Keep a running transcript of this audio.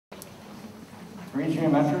Three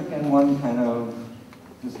geometric and one kind of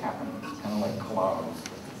just happens, kind of like clouds.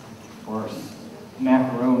 Or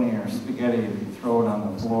macaroni or spaghetti, if you throw it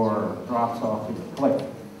on the floor, it drops off with a click.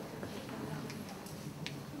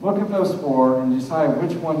 Look at those four and decide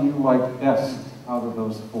which one you like best out of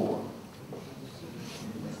those four.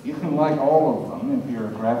 You can like all of them. If you're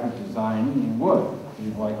a graphic designer, you would.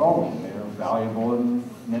 You'd like all of them. They're valuable in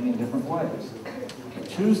many different ways. But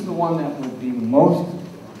choose the one that would be most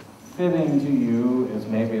fitting to you as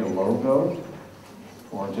maybe a logo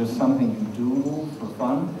or just something you doodle for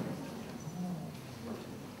fun.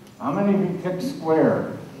 How many of you picked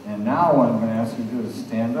square? And now what I'm going to ask you to do is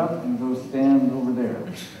stand up and go stand over there.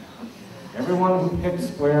 Everyone who picked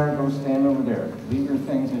square, go stand over there. Leave your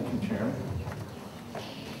things at your chair.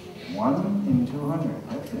 1 in 200.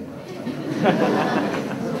 That's it.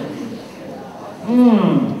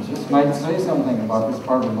 Just might say something about this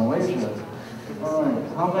part of Malaysia. All right.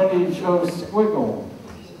 How many chose squiggle?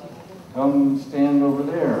 Come stand over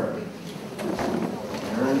there.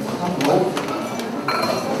 There's some.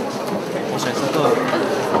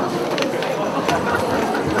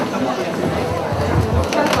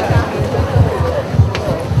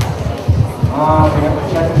 We have a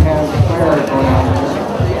second hand square going on here.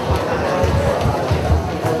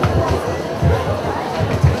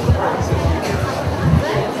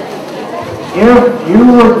 If you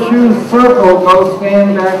would choose circle, go stand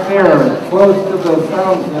back there, close to the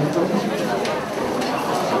sound system.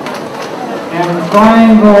 And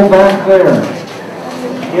triangle back there.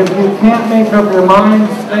 If you can't make up your mind,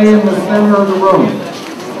 stay in the center of the room.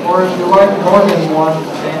 Or if you like more than one,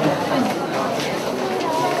 stay in the center.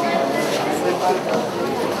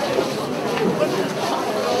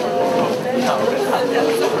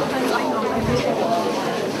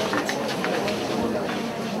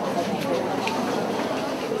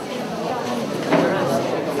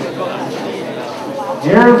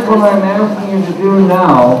 Here's what I'm asking you to do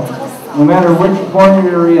now, no matter which corner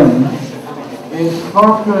you're in, is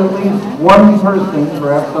talk to at least one person,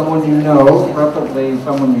 perhaps someone you know, preferably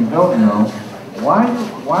someone you don't know.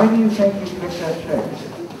 Why do you think you picked that shape?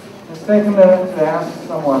 Just take a minute to ask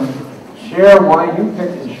someone, share why you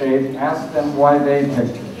picked the shape, ask them why they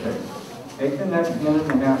picked the shape. Take the next minute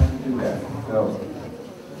and a half to do that. So,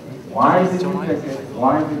 why did you pick it?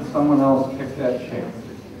 Why did someone else pick that shape?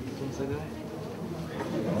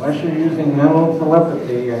 Unless you're using mental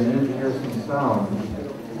telepathy, I need to hear some sound.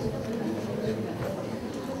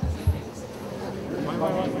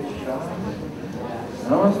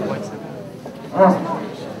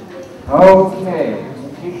 Okay,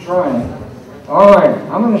 keep trying. All right,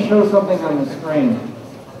 I'm going to show something on the screen.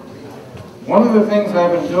 One of the things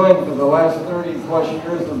I've been doing for the last 30 plus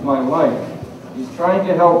years of my life is trying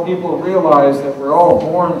to help people realize that we're all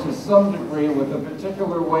born to some degree with a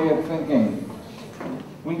particular way of thinking.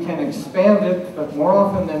 We can expand it, but more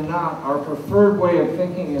often than not, our preferred way of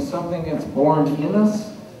thinking is something that's born in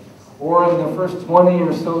us, or in the first 20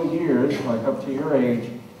 or so years, like up to your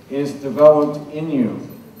age, is developed in you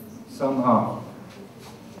somehow.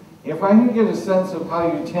 If I can get a sense of how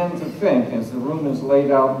you tend to think as the room is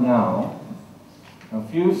laid out now, a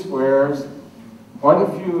few squares, quite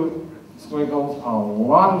a few squiggles, a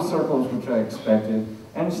lot of circles, which I expected,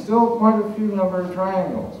 and still quite a few number of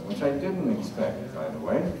triangles, which I didn't expect, by the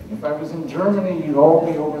way. If I was in Germany, you'd all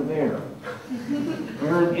be over there. If we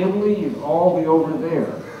were in Italy, you'd all be over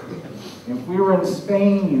there. If we were in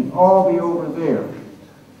Spain, you'd all be over there.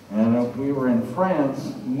 And if we were in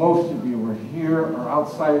France, most of you were here or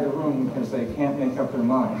outside of the room because they can't make up their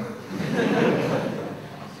mind.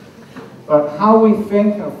 But how we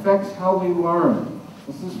think affects how we learn.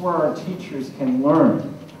 This is where our teachers can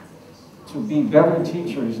learn. To be better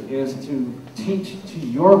teachers is to teach to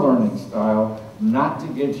your learning style, not to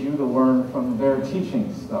get you to learn from their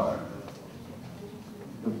teaching style.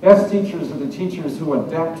 The best teachers are the teachers who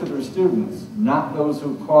adapt to their students, not those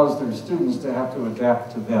who cause their students to have to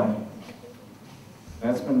adapt to them.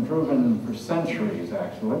 That's been proven for centuries,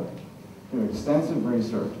 actually, through extensive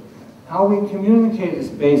research. How we communicate is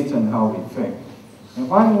based on how we think.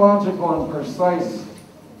 If I'm logical and precise,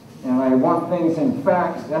 and I want things in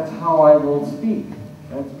facts, that's how I will speak.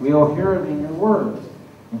 We'll hear it in your words.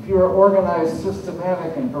 If you're organized,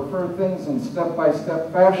 systematic, and prefer things in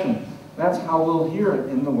step-by-step fashion, that's how we'll hear it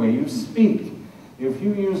in the way you speak. If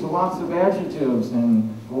you use lots of adjectives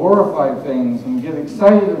and glorify things and get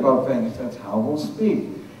excited about things, that's how we'll speak.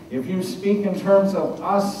 If you speak in terms of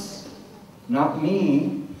us, not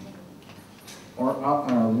me, or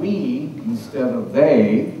we instead of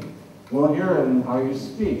they, we'll hear it in how you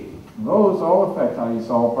speak. Those all affect how you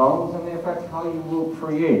solve problems, and they affect how you will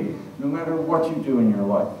create, no matter what you do in your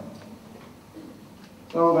life.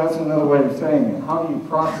 So that's another way of saying it. How do you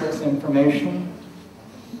process information?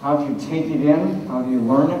 How do you take it in? How do you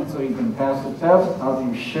learn it so you can pass the test? How do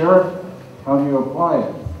you share it? How do you apply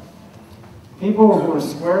it? People who are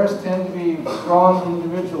squares tend to be strong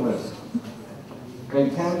individualists. They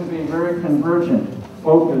tend to be very convergent,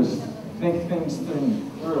 focused, think things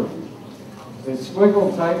through. The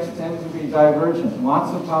squiggle types tend to be divergent,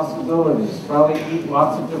 lots of possibilities, probably eat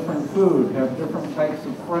lots of different food, have different types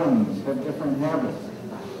of friends, have different habits.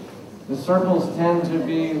 The circles tend to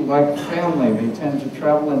be like family. They tend to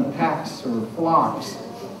travel in packs or flocks.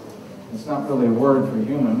 It's not really a word for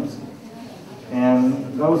humans.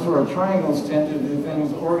 And those who are triangles tend to do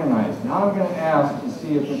things organized. Now I'm going to ask to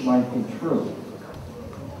see if it might be true.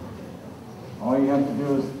 All you have to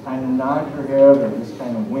do is kind of nod your head or just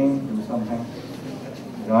kind of wink or something.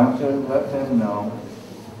 You don't have to let them know.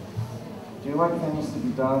 Do you like things to be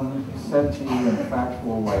done, said to you in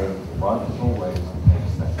factual ways, logical ways that make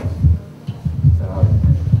sense?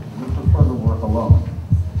 You prefer to work alone,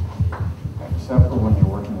 except for when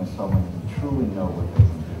you're working with someone who truly know what they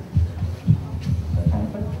can do. That kind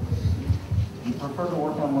of thing. You prefer to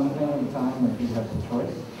work on one thing at a time if you have the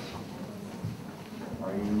choice?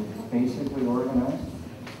 Are you basically organized?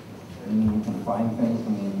 And you can find things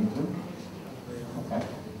when you need to? Okay,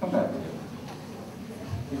 come back.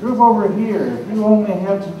 The group over here, if you only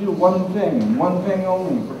had to do one thing, and one thing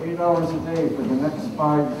only, for 8 hours a day, for the next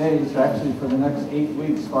 5 days, actually for the next 8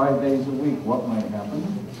 weeks, 5 days a week, what might happen?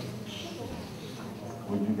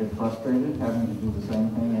 Would you get frustrated having to do the same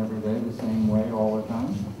thing every day, the same way, all the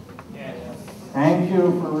time? Yes. Thank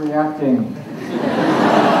you for reacting.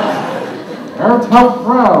 They're a tough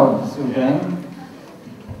crowd, Suzanne.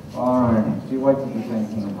 All right. Do you like to do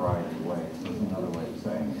things in a variety of ways? That's another way of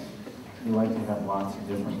saying it. You like to have lots of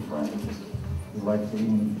different friends. You like to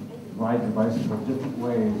even ride your bicycle different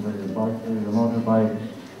ways, or your bike, or your motorbike,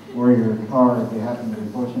 or your car if you happen to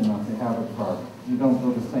be fortunate enough to have a car. You don't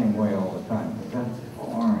go the same way all the time, because that's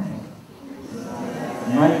boring.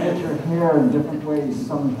 You might get your hair in different ways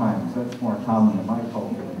sometimes. That's more common in my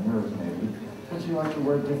culture than yours, maybe. But you like to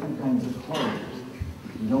wear different kinds of clothes.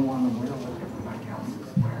 You don't want to wear what everybody else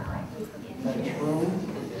is wearing. Is that true?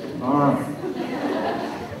 All right.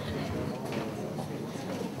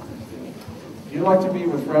 Do you like to be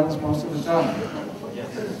with friends most of the time?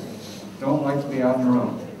 Yes. Don't like to be on your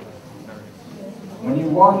own. When you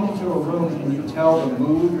walk into a room, can you tell the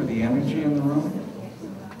mood or the energy in the room?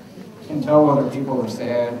 You can tell whether people are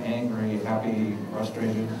sad, angry, happy,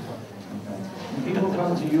 frustrated. Okay. And people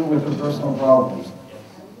come to you with their personal problems.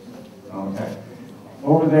 Okay.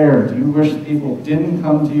 Over there, do you wish people didn't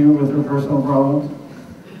come to you with their personal problems?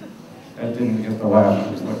 That didn't get the laugh I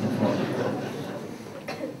was looking for.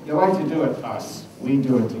 You like to do it us. We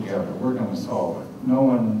do it together. We're going to solve it. No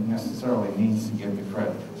one necessarily needs to give the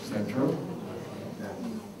credit. Is that true?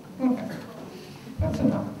 Okay. That's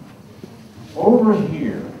enough. Over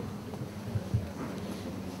here,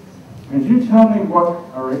 could you tell me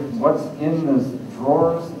what's in the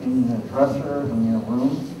drawers, in the dresser, in your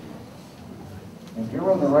room? If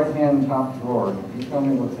you're in the right-hand top drawer, could you tell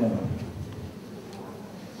me what's in it?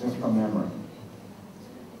 Just from memory.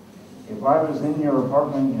 If I was in your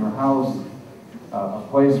apartment, your house, a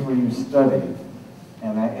place where you studied,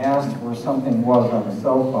 and I asked where something was on a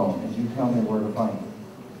cell phone, could you tell me where to find it?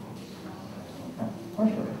 Okay. Of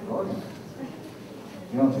course you're organized.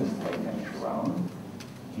 You don't just lay things around.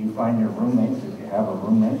 Do you find your roommates, if you have a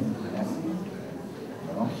roommate, messy?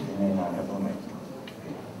 No, you may not have roommates.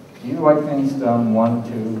 Do you like things done 1,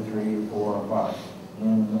 2, 3, 4, 5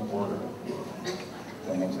 in order? Does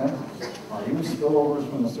that make sense? Are you spillovers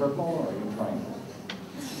from the circle, or are you triangles?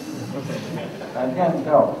 I can't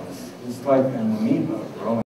tell. It's like an amoeba growing.